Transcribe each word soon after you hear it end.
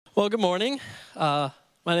Well, good morning. My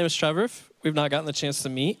name is Trevor. We've not gotten the chance to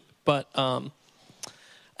meet, but I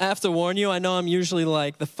have to warn you, I know I'm usually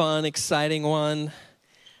like the fun, exciting one.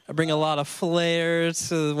 I bring a lot of flair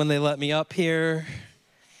to when they let me up here.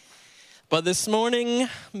 But this morning,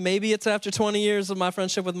 maybe it's after 20 years of my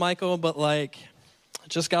friendship with Michael, but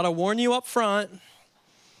just got to warn you up front.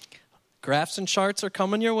 Graphs and charts are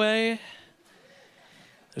coming your way.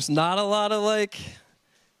 There's not a lot of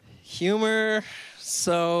humor.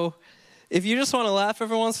 So if you just want to laugh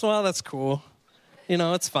every once in a while, that's cool. You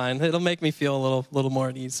know, it's fine. It'll make me feel a little more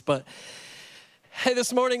at ease. But hey,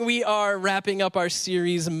 this morning we are wrapping up our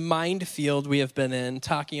series, Mindfield, we have been in,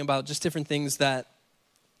 talking about just different things that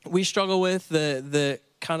we struggle with, that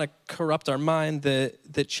kind of corrupt our mind,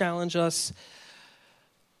 that challenge us.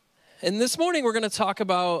 And this morning we're going to talk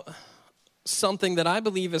about something that I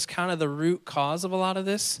believe is kind of the root cause of a lot of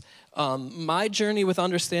this. My journey with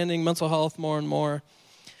understanding mental health more and more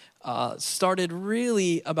started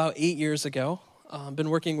really about 8 years ago. I've been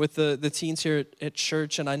working with the teens here at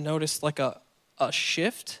church, and I noticed a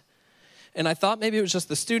shift. And I thought maybe it was just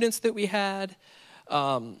the students that we had.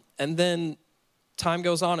 And then time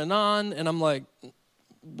goes on, and I'm like,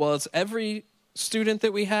 well, it's every student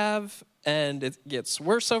that we have, and it gets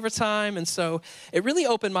worse over time. And so it really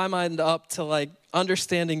opened my mind up to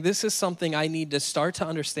understanding this is something I need to start to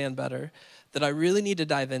understand better, that I really need to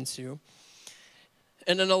dive into.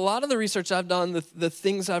 And in a lot of the research I've done, the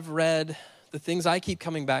things I've read, the things I keep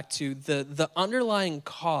coming back to, the underlying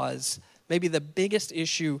cause, maybe the biggest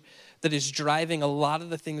issue that is driving a lot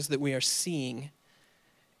of the things that we are seeing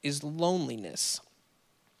is loneliness.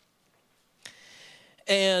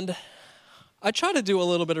 And I try to do a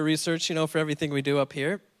little bit of research, for everything we do up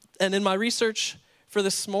here. And in my research for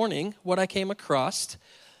this morning, what I came across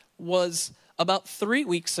was about 3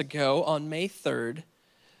 weeks ago on May 3rd,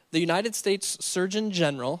 the United States Surgeon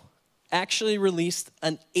General actually released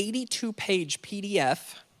an 82-page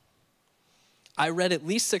PDF. I read at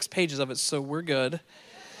least 6 pages of it, so we're good.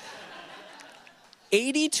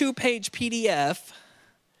 82-page PDF,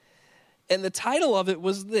 and the title of it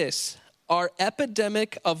was this: Our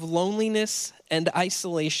Epidemic of Loneliness and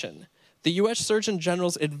Isolation, the U.S. Surgeon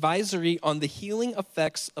General's Advisory on the Healing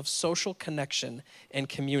Effects of Social Connection and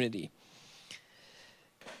Community.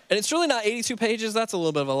 And it's really not 82 pages, that's a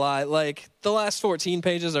little bit of a lie. The last 14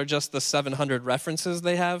 pages are just the 700 references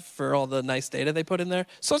they have for all the nice data they put in there.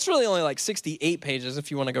 So it's really only 68 pages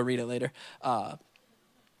if you want to go read it later.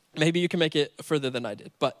 Maybe you can make it further than I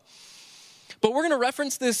did. But we're going to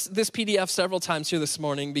reference this PDF several times here this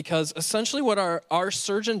morning, because essentially what our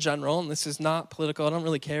Surgeon General, and this is not political, I don't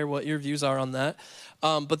really care what your views are on that,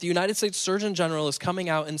 but the United States Surgeon General is coming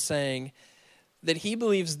out and saying that he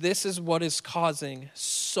believes this is what is causing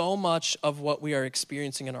so much of what we are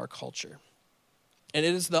experiencing in our culture. And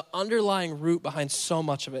it is the underlying root behind so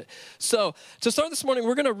much of it. So to start this morning,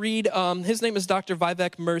 we're going to read, his name is Dr.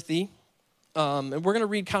 Vivek Murthy. And we're going to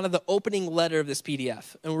read kind of the opening letter of this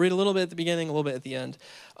PDF. And we'll read a little bit at the beginning, a little bit at the end.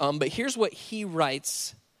 But here's what he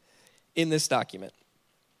writes in this document.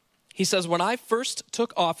 He says, when I first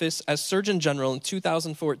took office as Surgeon General in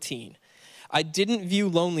 2014, I didn't view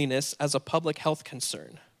loneliness as a public health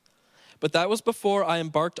concern. But that was before I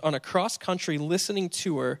embarked on a cross-country listening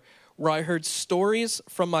tour where I heard stories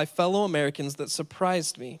from my fellow Americans that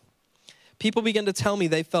surprised me. People began to tell me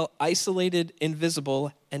they felt isolated,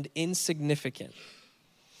 invisible, and insignificant.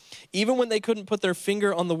 Even when they couldn't put their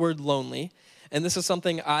finger on the word lonely, and this is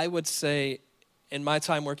something I would say in my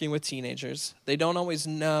time working with teenagers, they don't always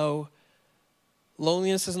know.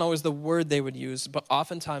 Loneliness isn't always the word they would use, but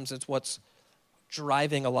oftentimes it's what's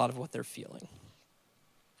driving a lot of what they're feeling.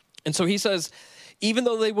 And so he says, even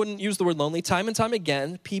though they wouldn't use the word lonely, time and time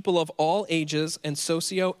again, people of all ages and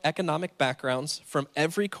socioeconomic backgrounds from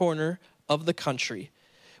every corner of the country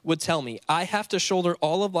would tell me, I have to shoulder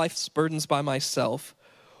all of life's burdens by myself,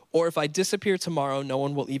 or if I disappear tomorrow, no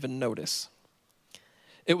one will even notice.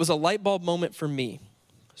 It was a light bulb moment for me.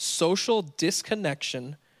 Social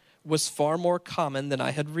disconnection was far more common than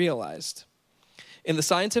I had realized. In the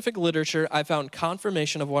scientific literature, I found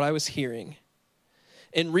confirmation of what I was hearing.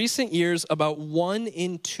 In recent years, about 1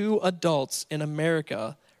 in 2 adults in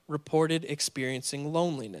America reported experiencing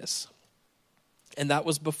loneliness. And that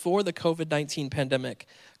was before the COVID-19 pandemic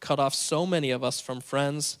cut off so many of us from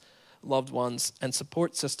friends, loved ones, and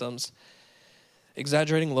support systems,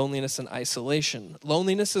 exaggerating loneliness and isolation.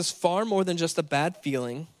 Loneliness is far more than just a bad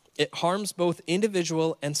feeling. It harms both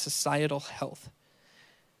individual and societal health.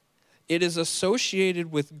 It is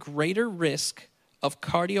associated with greater risk of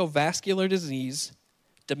cardiovascular disease,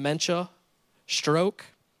 dementia, stroke,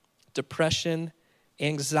 depression,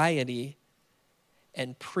 anxiety,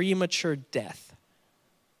 and premature death.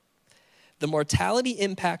 The mortality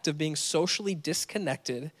impact of being socially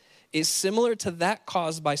disconnected is similar to that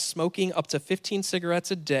caused by smoking up to 15 cigarettes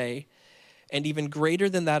a day, and even greater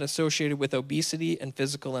than that associated with obesity and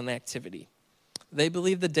physical inactivity. They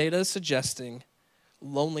believe the data is suggesting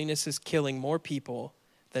loneliness is killing more people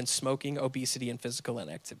than smoking, obesity, and physical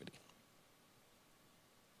inactivity.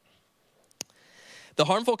 The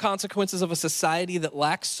harmful consequences of a society that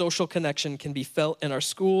lacks social connection can be felt in our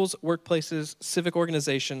schools, workplaces, civic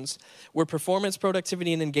organizations, where performance,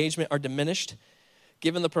 productivity, and engagement are diminished.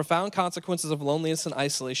 Given the profound consequences of loneliness and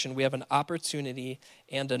isolation, we have an opportunity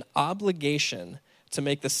and an obligation to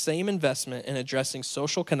make the same investment in addressing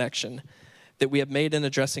social connection that we have made in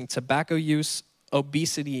addressing tobacco use,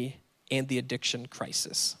 obesity, and the addiction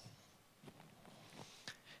crisis.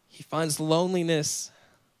 He finds loneliness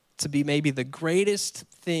to be maybe the greatest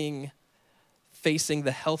thing facing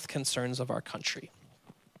the health concerns of our country.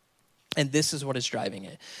 And this is what is driving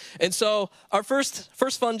it. And so our first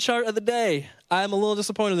fun chart of the day, I'm a little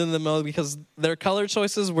disappointed in them though because their color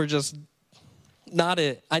choices were just not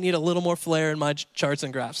it. I need a little more flair in my charts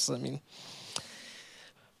and graphs.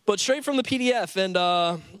 But straight from the PDF and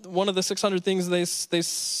one of the 600 things they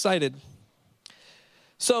cited.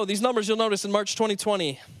 So these numbers you'll notice in March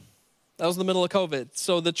 2020, that was the middle of COVID.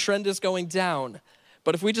 So the trend is going down.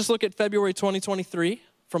 But if we just look at February 2023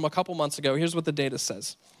 from a couple months ago, here's what the data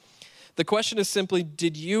says. The question is simply,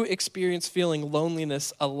 did you experience feeling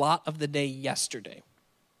loneliness a lot of the day yesterday?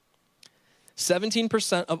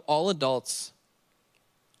 17% of all adults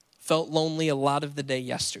felt lonely a lot of the day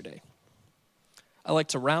yesterday. I like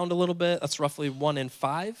to round a little bit. That's roughly 1 in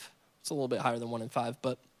 5. It's a little bit higher than 1 in 5,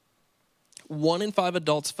 but 1 in 5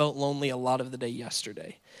 adults felt lonely a lot of the day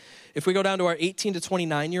yesterday. If we go down to our 18 to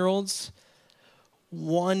 29-year-olds,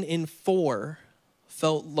 1 in 4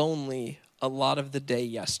 felt lonely a lot of the day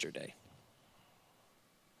yesterday.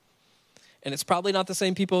 And it's probably not the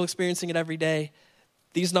same people experiencing it every day.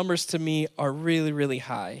 These numbers to me are really, really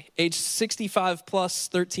high. Age 65 plus,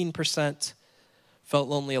 13% felt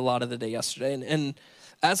lonely a lot of the day yesterday. And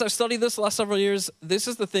as I've studied this the last several years, this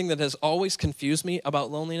is the thing that has always confused me about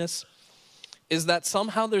loneliness, is that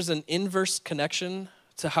somehow there's an inverse connection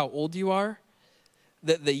to how old you are,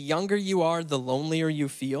 that the younger you are, the lonelier you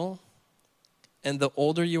feel, and the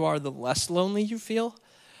older you are, the less lonely you feel.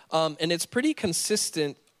 And it's pretty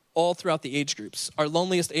consistent all throughout the age groups. Our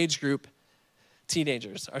loneliest age group,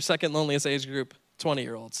 teenagers. Our second loneliest age group,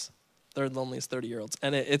 20-year-olds. Third loneliest, 30-year-olds.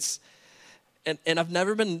 And I've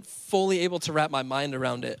never been fully able to wrap my mind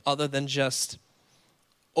around it other than just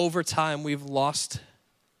over time we've lost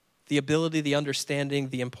the ability, the understanding,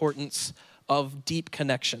 the importance of deep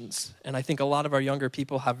connections. And I think a lot of our younger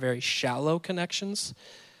people have very shallow connections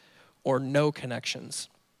or no connections,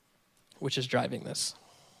 which is driving this.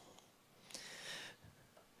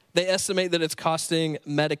 They estimate that it's costing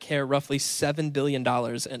Medicare roughly $7 billion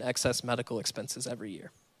in excess medical expenses every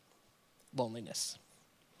year. Loneliness.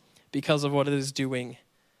 Because of what it is doing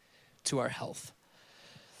to our health.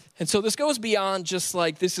 And so this goes beyond just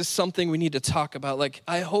like, this is something we need to talk about. Like,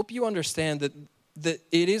 I hope you understand that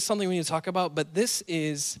it is something we need to talk about, but this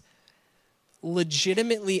is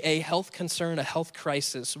legitimately a health concern, a health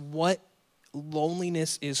crisis. What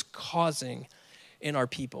loneliness is causing in our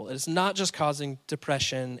people. It is not just causing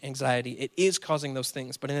depression, anxiety. It is causing those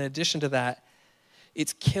things. But in addition to that,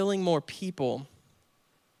 it's killing more people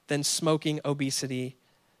than smoking, obesity,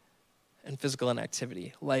 and physical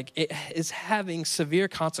inactivity. Like, it is having severe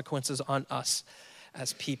consequences on us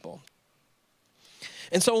as people.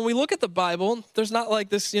 And so when we look at the Bible, there's not like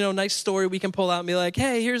this, nice story we can pull out and be like,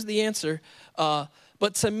 hey, here's the answer.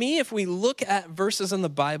 But to me, if we look at verses in the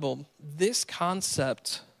Bible, this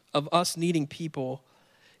concept of us needing people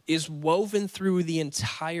is woven through the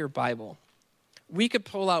entire Bible. We could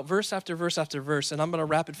pull out verse after verse after verse, and I'm going to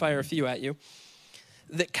rapid fire a few at you,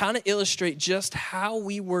 that kind of illustrate just how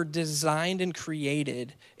we were designed and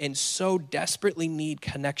created and so desperately need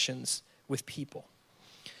connections with people.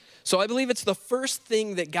 So I believe it's the first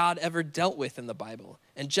thing that God ever dealt with in the Bible.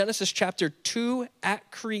 In Genesis chapter 2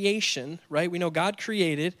 at creation, right? We know God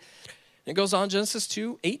created. It goes on, Genesis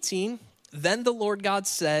 2:18. Then the Lord God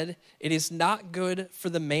said, it is not good for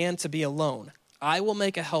the man to be alone. I will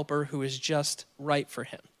make a helper who is just right for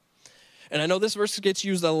him. And I know this verse gets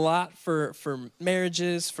used a lot for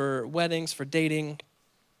marriages, for weddings, for dating.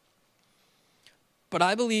 But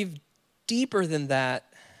I believe deeper than that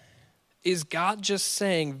is God just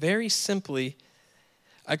saying very simply,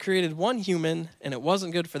 I created one human and it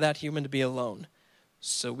wasn't good for that human to be alone.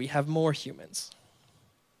 So we have more humans.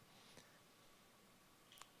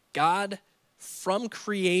 God from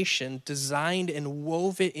creation, designed and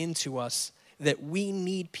wove it into us that we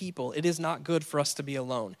need people. It is not good for us to be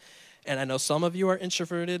alone. And I know some of you are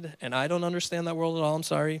introverted, and I don't understand that world at all. I'm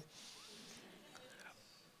sorry.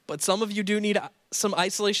 But some of you do need some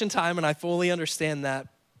isolation time, and I fully understand that.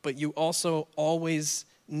 But you also always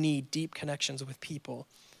need deep connections with people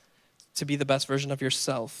to be the best version of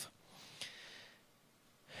yourself.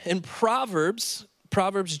 In Proverbs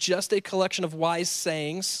just a collection of wise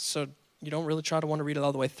sayings, so you don't really try to want to read it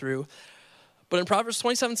all the way through. But in Proverbs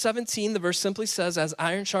 27:17, the verse simply says, as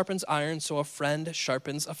iron sharpens iron, so a friend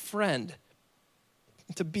sharpens a friend.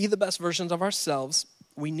 To be the best versions of ourselves,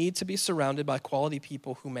 we need to be surrounded by quality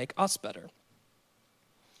people who make us better.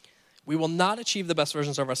 We will not achieve the best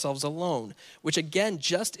versions of ourselves alone, which again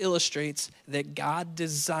just illustrates that God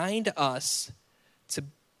designed us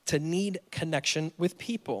to need connection with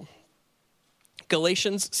people.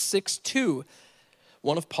 Galatians 6:2,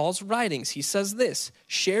 one of Paul's writings, he says this,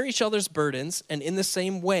 share each other's burdens and in the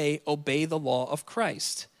same way obey the law of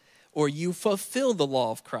Christ, or you fulfill the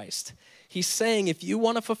law of Christ. He's saying if you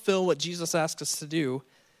want to fulfill what Jesus asked us to do,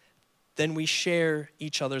 then we share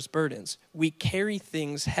each other's burdens. We carry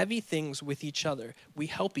things, heavy things with each other. We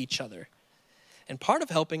help each other. And part of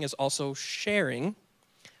helping is also sharing.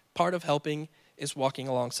 Part of helping is walking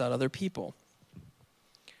alongside other people.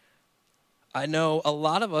 I know a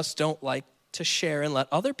lot of us don't like to share and let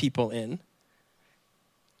other people in,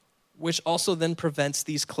 which also then prevents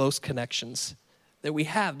these close connections that we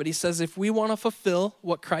have. But he says if we want to fulfill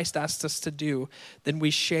what Christ asked us to do, then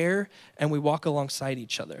we share and we walk alongside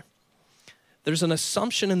each other. There's an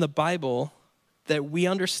assumption in the Bible that we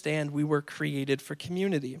understand we were created for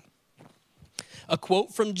community. A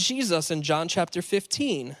quote from Jesus in John chapter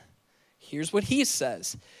 15. Here's what he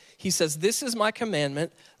says. He says, this is my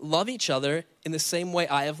commandment, love each other in the same way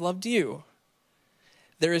I have loved you.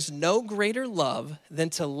 There is no greater love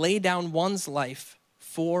than to lay down one's life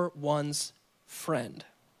for one's friend.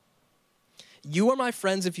 You are my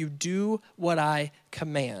friends if you do what I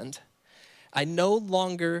command. I no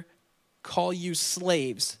longer call you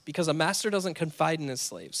slaves because a master doesn't confide in his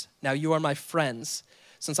slaves. Now you are my friends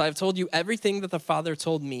since I have told you everything that the Father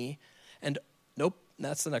told me. And nope,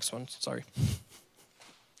 that's the next one. Sorry.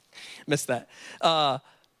 Missed that.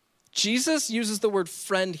 Jesus uses the word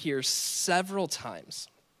friend here several times.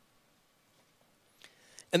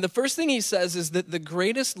 And the first thing he says is that the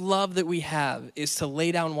greatest love that we have is to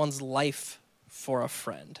lay down one's life for a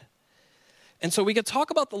friend. And so we could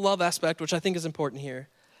talk about the love aspect, which I think is important here.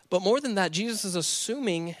 But more than that, Jesus is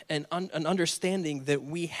assuming an understanding that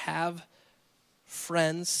we have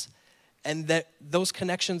friends and that those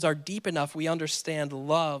connections are deep enough we understand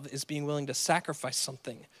love is being willing to sacrifice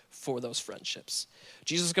something for those friendships.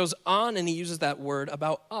 Jesus goes on and he uses that word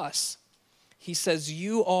about us. He says,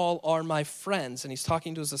 you all are my friends. And he's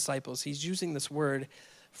talking to his disciples. He's using this word,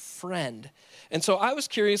 friend. And so I was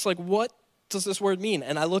curious, like, what does this word mean?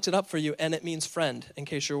 And I looked it up for you, and it means friend, in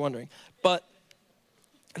case you're wondering. But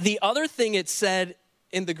the other thing it said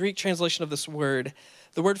in the Greek translation of this word,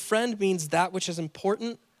 the word friend means that which is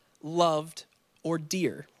important, loved, or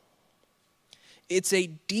dear. It's a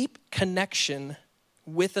deep connection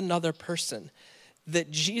with another person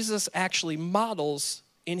that Jesus actually models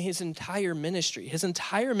in his entire ministry. His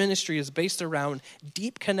entire ministry is based around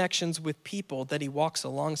deep connections with people that he walks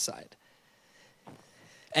alongside.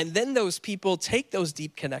 And then those people take those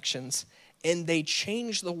deep connections and they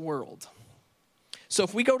change the world. So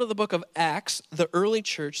if we go to the book of Acts, the early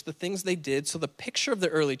church, the things they did, so the picture of the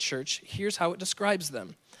early church, here's how it describes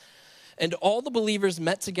them. And all the believers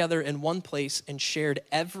met together in one place and shared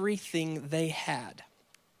everything they had.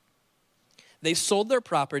 They sold their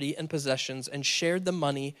property and possessions and shared the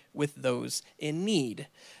money with those in need.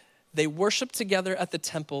 They worshiped together at the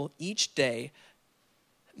temple each day,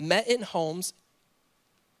 met in homes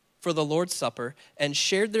for the Lord's Supper, and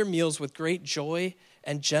shared their meals with great joy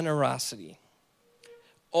and generosity,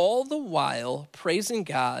 all the while praising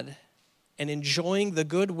God and enjoying the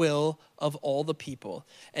goodwill of all the people.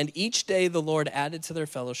 And each day the Lord added to their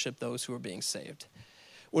fellowship those who were being saved.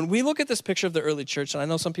 When we look at this picture of the early church, and I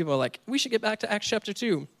know some people are like, we should get back to Acts chapter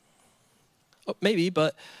 2. Oh, maybe,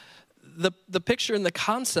 but the picture and the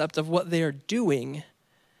concept of what they are doing,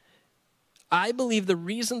 I believe the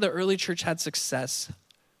reason the early church had success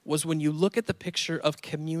was when you look at the picture of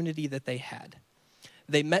community that they had.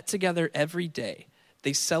 They met together every day.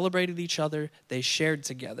 They celebrated each other. They shared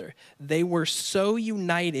together. They were so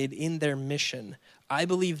united in their mission. I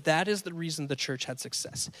believe that is the reason the church had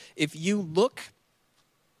success. If you look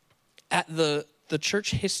at the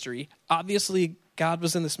church history, obviously God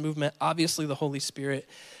was in this movement, obviously the Holy Spirit.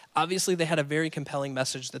 Obviously, they had a very compelling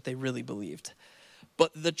message that they really believed.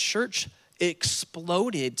 But the church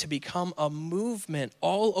exploded to become a movement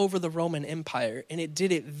all over the Roman Empire, and it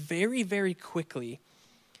did it very, very quickly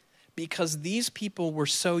because these people were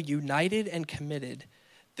so united and committed.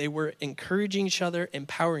 They were encouraging each other,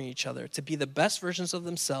 empowering each other to be the best versions of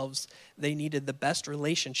themselves. They needed the best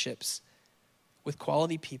relationships with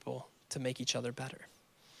quality people to make each other better.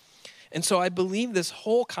 And so I believe this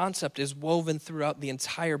whole concept is woven throughout the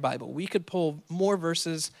entire Bible. We could pull more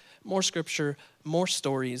verses, more scripture, more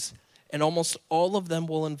stories, and almost all of them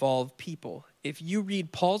will involve people. If you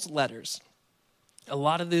read Paul's letters, a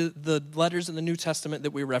lot of the letters in the New Testament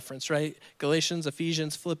that we reference, right? Galatians,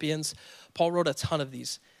 Ephesians, Philippians, Paul wrote a ton of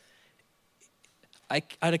these. I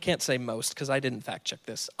can't say most because I didn't fact check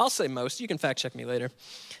this. I'll say most. You can fact check me later.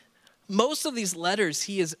 Most of these letters,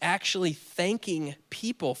 he is actually thanking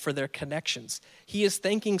people for their connections. He is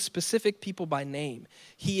thanking specific people by name.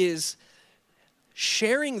 He is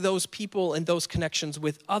sharing those people and those connections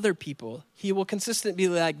with other people. He will consistently be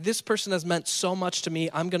like, this person has meant so much to me,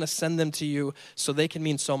 I'm going to send them to you so they can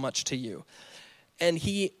mean so much to you. And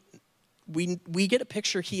we get a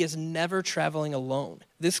picture, he is never traveling alone.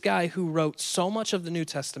 This guy who wrote so much of the New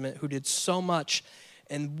Testament, who did so much,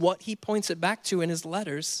 and what he points it back to in his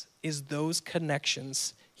letters is those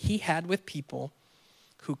connections he had with people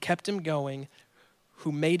who kept him going,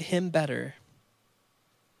 who made him better.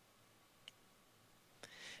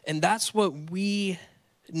 And that's what we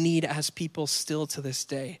need as people still to this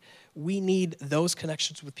day. We need those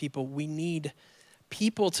connections with people. We need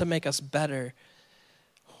people to make us better.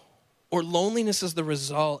 Or loneliness is the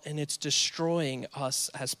result, and it's destroying us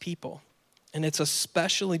as people. And it's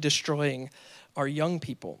especially destroying our young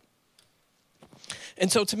people.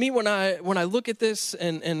 And so to me, when I look at this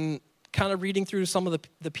and kind of reading through some of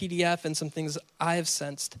the PDF and some things I have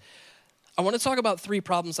sensed, I want to talk about 3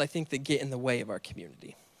 problems I think that get in the way of our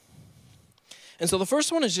community. And so the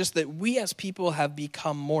first one is just that we as people have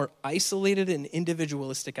become more isolated and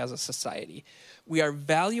individualistic as a society. We are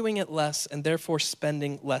valuing it less and therefore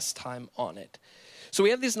spending less time on it. So we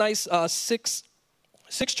have these nice six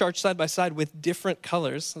charts side by side with different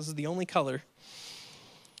colors. This is the only color.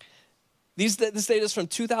 This data is from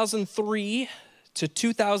 2003 to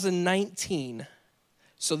 2019.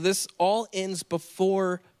 So this all ends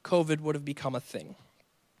before COVID would have become a thing.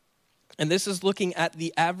 And this is looking at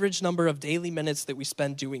the average number of daily minutes that we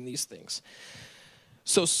spend doing these things.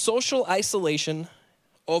 So social isolation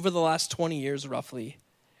over the last 20 years roughly,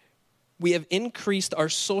 we have increased our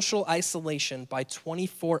social isolation by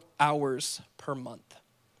 24 hours per month.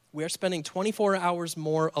 We are spending 24 hours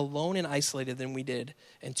more alone and isolated than we did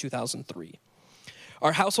in 2003.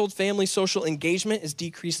 Our household family social engagement is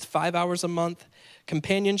decreased 5 hours a month.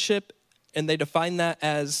 Companionship, and they define that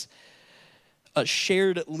as a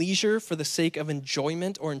shared leisure for the sake of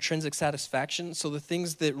enjoyment or intrinsic satisfaction. So the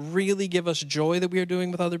things that really give us joy that we are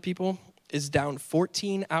doing with other people is down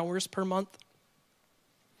 14 hours per month.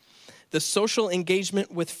 The social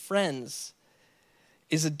engagement with friends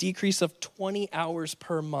is a decrease of 20 hours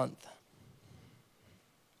per month.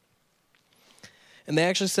 And they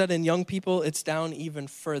actually said in young people, it's down even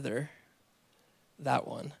further, that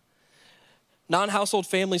one. Non-household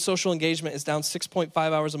family social engagement is down 6.5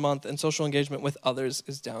 hours a month, and social engagement with others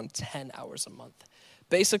is down 10 hours a month.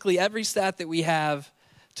 Basically, every stat that we have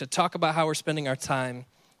to talk about how we're spending our time,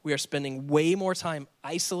 we are spending way more time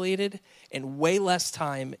isolated and way less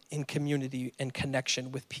time in community and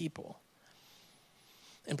connection with people.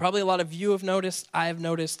 And probably a lot of you have noticed, I have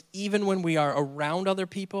noticed, even when we are around other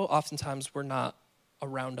people, oftentimes we're not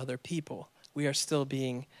around other people. We are still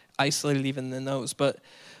being isolated even in those. But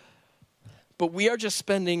we are just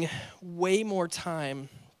spending way more time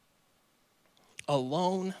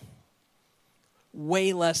alone,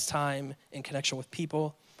 way less time in connection with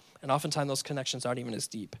people, and oftentimes those connections aren't even as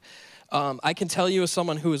deep. I can tell you as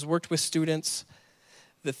someone who has worked with students,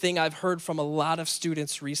 the thing I've heard from a lot of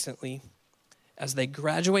students recently as they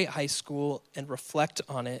graduate high school and reflect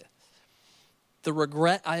on it, the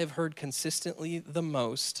regret I have heard consistently the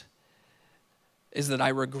most is that I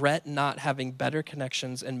regret not having better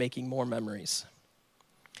connections and making more memories.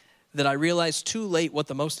 That I realized too late what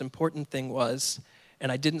the most important thing was,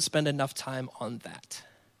 and I didn't spend enough time on that.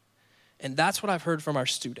 And that's what I've heard from our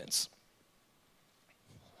students.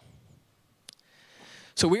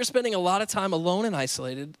 So we're spending a lot of time alone and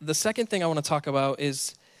isolated. The second thing I want to talk about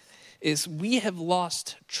is we have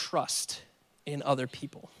lost trust in other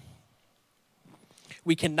people.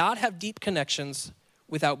 We cannot have deep connections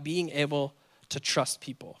without being able to trust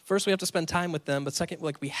people. First, we have to spend time with them, but second,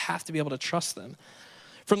 we have to be able to trust them.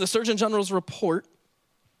 From the Surgeon General's report,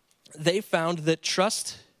 they found that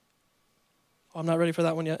trust Oh, I'm not ready for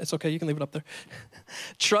that one yet. It's okay. You can leave it up there.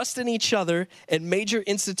 Trust in each other and major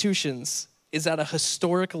institutions is at a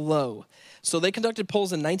historic low. So they conducted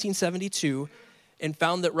polls in 1972 and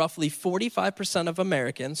found that roughly 45% of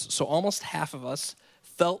Americans, so almost half of us,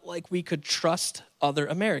 felt like we could trust other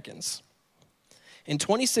Americans. In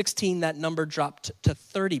 2016, that number dropped to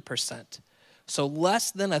 30%. So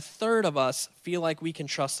less than a third of us feel like we can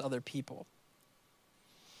trust other people.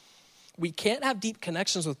 We can't have deep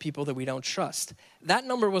connections with people that we don't trust. That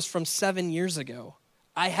number was from 7 years ago.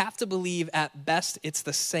 I have to believe at best it's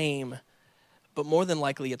the same, but more than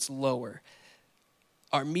likely it's lower.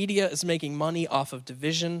 Our media is making money off of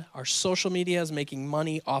division. Our social media is making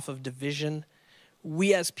money off of division.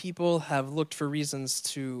 We as people have looked for reasons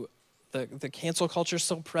to, the cancel culture is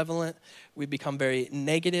so prevalent. We've become very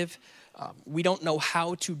negative. We don't know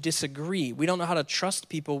how to disagree. We don't know how to trust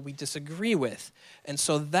people we disagree with. And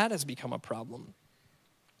so that has become a problem.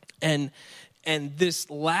 And this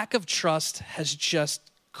lack of trust has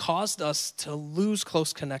just caused us to lose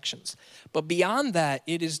close connections. But beyond that,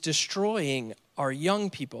 it is destroying our young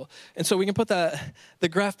people. And so we can put the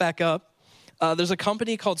graph back up. There's a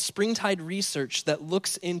company called Springtide Research that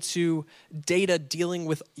looks into data dealing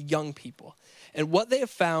with young people. And what they have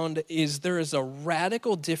found is there is a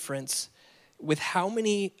radical difference with how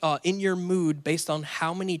many, in your mood, based on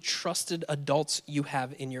how many trusted adults you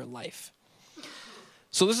have in your life.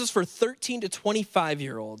 So this is for 13 to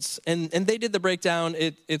 25-year-olds. And they did the breakdown.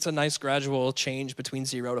 It's a nice gradual change between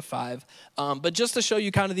 0 to 5. But just to show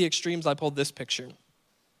you kind of the extremes, I pulled this picture.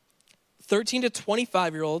 13 to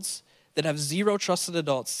 25-year-olds that have 0 trusted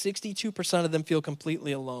adults, 62% of them feel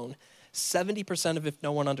completely alone. 70% of if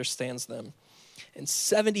no one understands them. And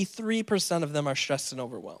 73% of them are stressed and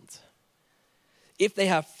overwhelmed. If they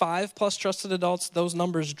have 5+ trusted adults, those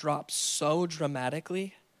numbers drop so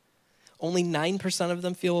dramatically. Only 9% of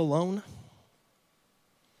them feel alone.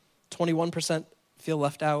 21% feel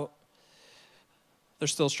left out. They're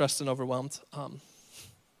still stressed and overwhelmed,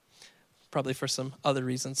 probably for some other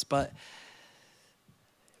reasons. But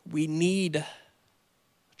we need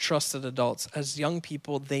trusted adults. As young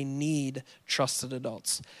people, they need trusted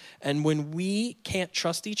adults. And when we can't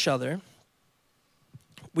trust each other,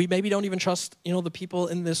 we maybe don't even trust, the people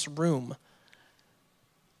in this room.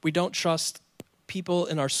 We don't trust people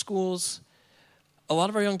in our schools. A lot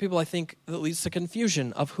of our young people, I think, that leads to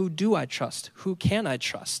confusion of who do I trust? Who can I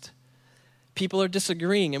trust? People are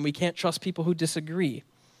disagreeing, and we can't trust people who disagree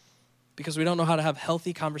because we don't know how to have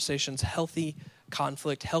healthy conversations, healthy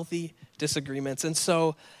conflict, healthy disagreements. And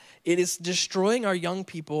so it is destroying our young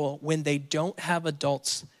people when they don't have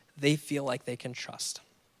adults they feel like they can trust.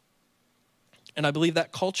 And I believe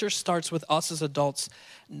that culture starts with us as adults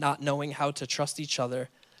not knowing how to trust each other.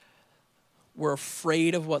 We're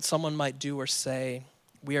afraid of what someone might do or say.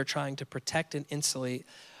 We are trying to protect and insulate.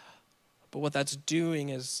 But what that's doing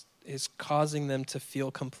is causing them to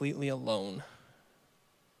feel completely alone.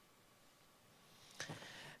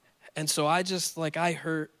 And so I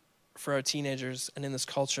hurt for our teenagers and in this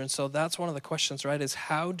culture. And so that's one of the questions, right, is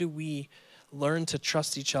how do we learn to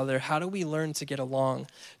trust each other? How do we learn to get along?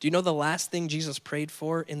 Do you know the last thing Jesus prayed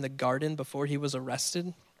for in the garden before he was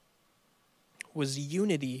arrested was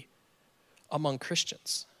unity among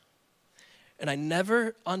Christians? And I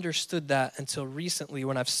never understood that until recently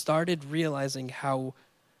when I've started realizing how,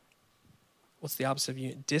 what's the opposite of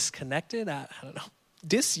unity? Disconnected? I don't know.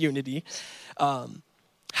 Disunity.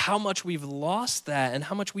 How much we've lost that and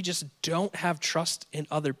how much we just don't have trust in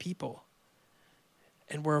other people.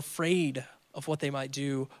 And we're afraid of what they might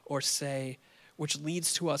do or say, which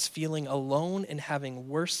leads to us feeling alone and having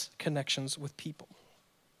worse connections with people.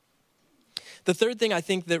 The third thing I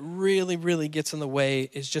think that really, really gets in the way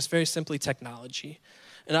is just very simply technology.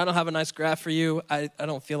 And I don't have a nice graph for you. I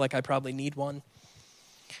don't feel like I probably need one.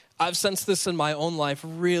 I've sensed this in my own life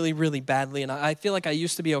really, really badly. And I feel like I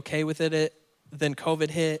used to be okay with it. Then COVID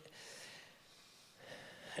hit.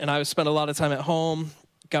 And I spent a lot of time at home,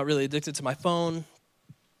 got really addicted to my phone.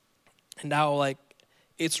 And now,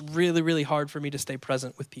 it's really, really hard for me to stay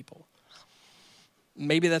present with people.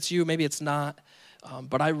 Maybe that's you, maybe it's not.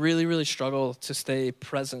 But I really, really struggle to stay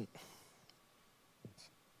present.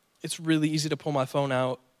 It's really easy to pull my phone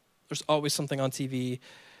out. There's always something on TV,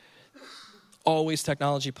 always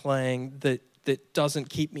technology playing that doesn't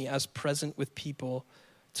keep me as present with people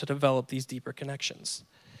to develop these deeper connections.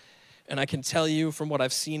 And I can tell you from what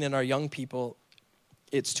I've seen in our young people,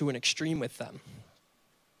 it's to an extreme with them.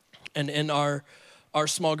 And in our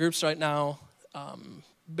small groups right now,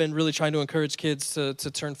 been really trying to encourage kids to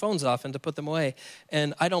turn phones off and to put them away.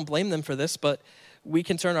 And I don't blame them for this, but We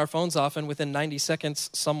can turn our phones off, and within 90 seconds,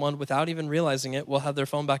 someone, without even realizing it, will have their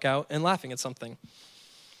phone back out and laughing at something.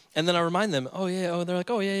 And then I remind them, they're like,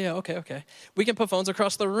 okay. We can put phones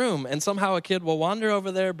across the room, and somehow a kid will wander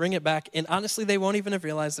over there, bring it back, and honestly, they won't even have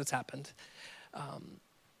realized it's happened.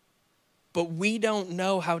 But we don't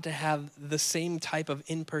know how to have the same type of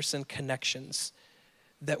in-person connections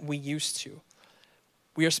that we used to.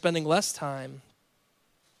 We are spending less time,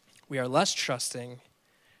 we are less trusting,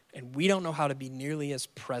 and we don't know how to be nearly as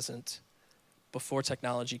present before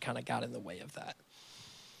technology kind of got in the way of that.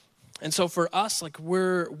 And so for us, like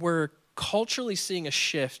we're culturally seeing a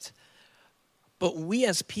shift, but we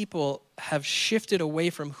as people have shifted away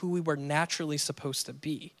from who we were naturally supposed to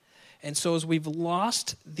be. And so as we've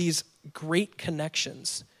lost these great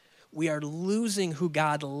connections, we are losing who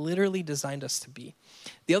God literally designed us to be.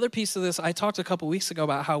 The other piece of this, I talked a couple weeks ago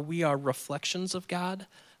about how we are reflections of God.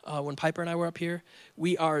 When Piper and I were up here,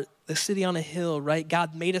 we are the city on a hill, right?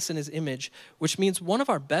 God made us in his image, which means one of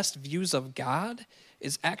our best views of God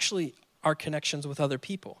is actually our connections with other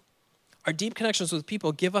people. Our deep connections with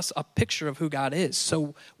people give us a picture of who God is.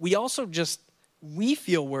 So we also we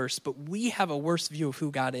feel worse, but we have a worse view of who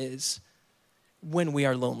God is when we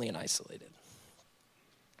are lonely and isolated.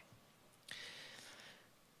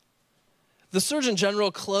 The Surgeon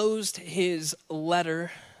General closed his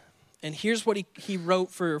letter, and here's what he wrote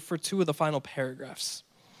for two of the final paragraphs.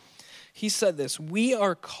 He said this: "We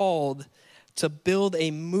are called to build a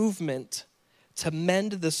movement to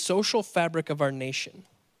mend the social fabric of our nation.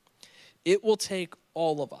 It will take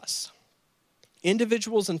all of us,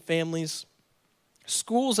 individuals and families,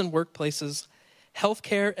 schools and workplaces,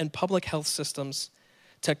 healthcare and public health systems,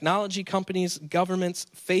 technology companies, governments,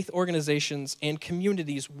 faith organizations, and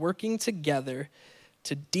communities working together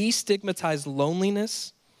to destigmatize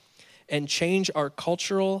loneliness and change our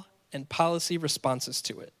cultural and policy responses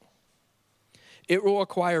to it. It will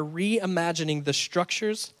require reimagining the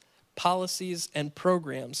structures, policies, and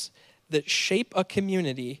programs that shape a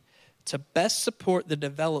community to best support the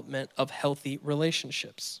development of healthy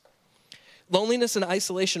relationships. Loneliness and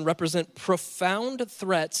isolation represent profound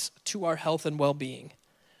threats to our health and well-being,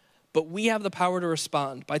 but we have the power to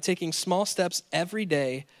respond by taking small steps every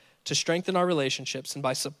day to strengthen our relationships, and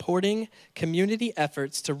by supporting community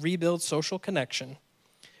efforts to rebuild social connection.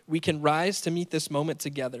 We can rise to meet this moment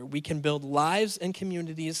together. We can build lives and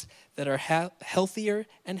communities that are healthier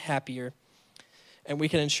and happier, and we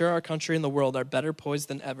can ensure our country and the world are better poised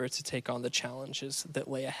than ever to take on the challenges that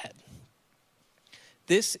lay ahead."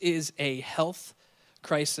 This is a health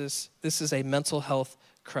crisis. This is a mental health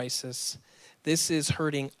crisis. This is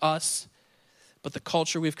hurting us, but the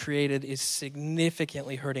culture we've created is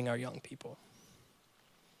significantly hurting our young people.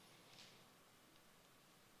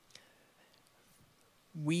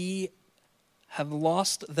 We have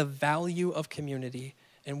lost the value of community,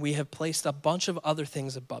 and we have placed a bunch of other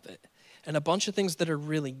things above it, and a bunch of things that are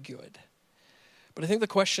really good. But I think the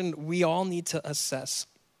question we all need to assess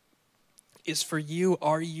is, for you,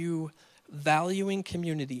 are you valuing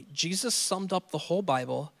community? Jesus summed up the whole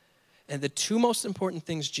Bible, and the two most important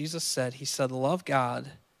things Jesus said, he said, love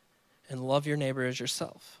God and love your neighbor as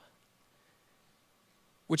yourself.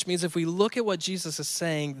 Which means if we look at what Jesus is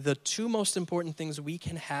saying, the two most important things we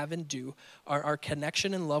can have and do are our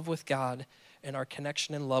connection and love with God and our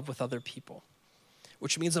connection and love with other people.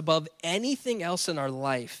 Which means above anything else in our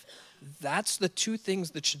life, that's the two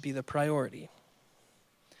things that should be the priority.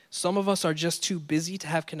 Some of us are just too busy to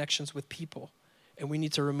have connections with people, and we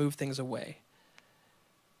need to remove things away.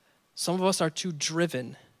 Some of us are too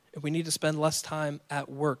driven, and we need to spend less time at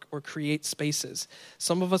work or create spaces.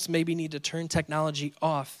 Some of us maybe need to turn technology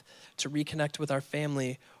off to reconnect with our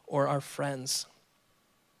family or our friends.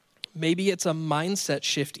 Maybe it's a mindset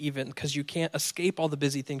shift even, because you can't escape all the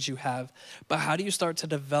busy things you have. But how do you start to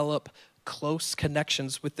develop close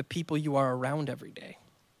connections with the people you are around every day?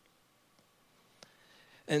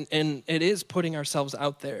 And it is putting ourselves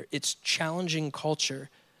out there. It's challenging culture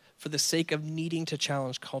for the sake of needing to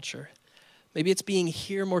challenge culture. Maybe it's being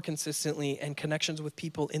here more consistently and connections with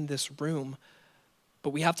people in this room.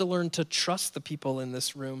 But we have to learn to trust the people in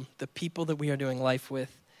this room, the people that we are doing life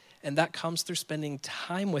with. And that comes through spending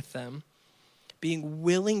time with them, being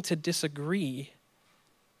willing to disagree.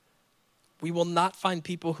 We will not find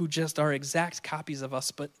people who just are exact copies of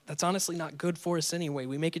us, but that's honestly not good for us anyway.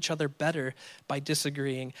 We make each other better by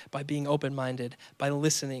disagreeing, by being open-minded, by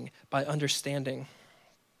listening, by understanding.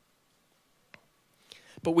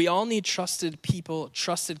 But we all need trusted people,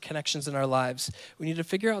 trusted connections in our lives. We need to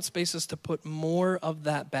figure out spaces to put more of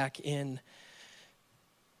that back in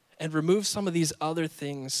and remove some of these other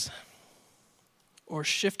things or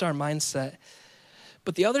shift our mindset.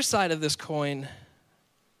 But the other side of this coin,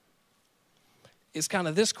 is kind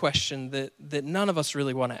of this question that none of us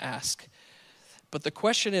really want to ask. But the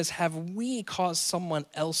question is, have we caused someone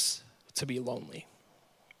else to be lonely?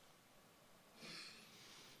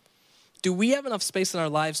 Do we have enough space in our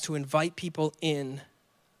lives to invite people in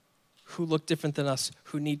who look different than us,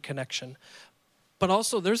 who need connection? But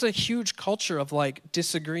also, there's a huge culture of like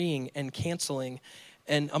disagreeing and canceling,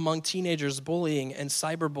 and among teenagers, bullying and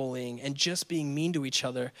cyberbullying and just being mean to each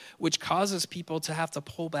other, which causes people to have to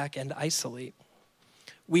pull back and isolate.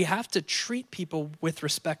 We have to treat people with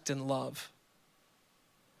respect and love,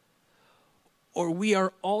 or we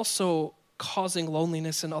are also causing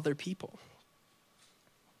loneliness in other people.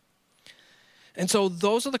 And so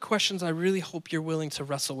those are the questions I really hope you're willing to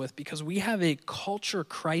wrestle with, because we have a culture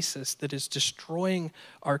crisis that is destroying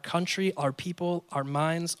our country, our people, our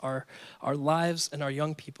minds, our lives, and our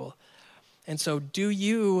young people. And so do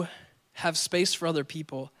you have space for other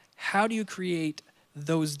people? How do you create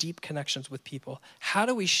those deep connections with people? How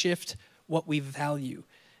do we shift what we value?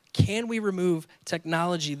 Can we remove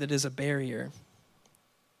technology that is a barrier?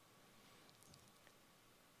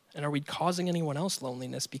 And are we causing anyone else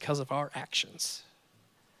loneliness because of our actions?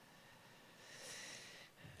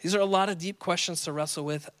 These are a lot of deep questions to wrestle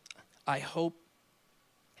with. I hope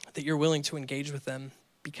that you're willing to engage with them,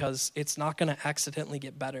 because it's not going to accidentally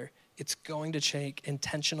get better. It's going to take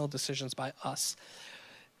intentional decisions by us.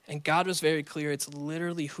 And God was very clear. It's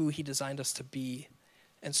literally who he designed us to be.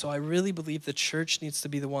 And so I really believe the church needs to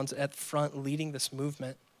be the ones at front leading this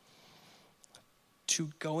movement to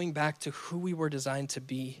going back to who we were designed to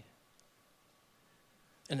be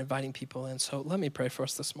and inviting people in. So let me pray for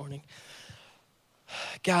us this morning.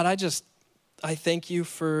 God, I thank you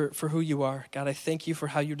for who you are. God, I thank you for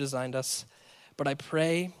how you designed us. But I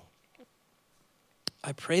pray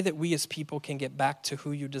that we as people can get back to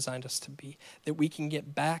who you designed us to be, that we can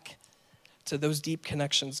get back to those deep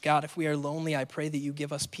connections. God, if we are lonely, I pray that you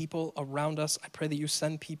give us people around us. I pray that you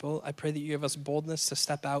send people. I pray that you give us boldness to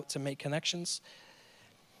step out to make connections.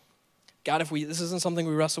 God, if this isn't something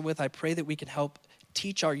we wrestle with, I pray that we can help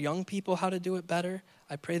teach our young people how to do it better.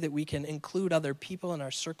 I pray that we can include other people in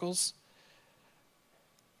our circles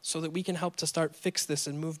so that we can help to start fix this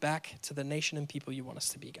and move back to the nation and people you want us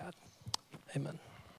to be, God. Amen.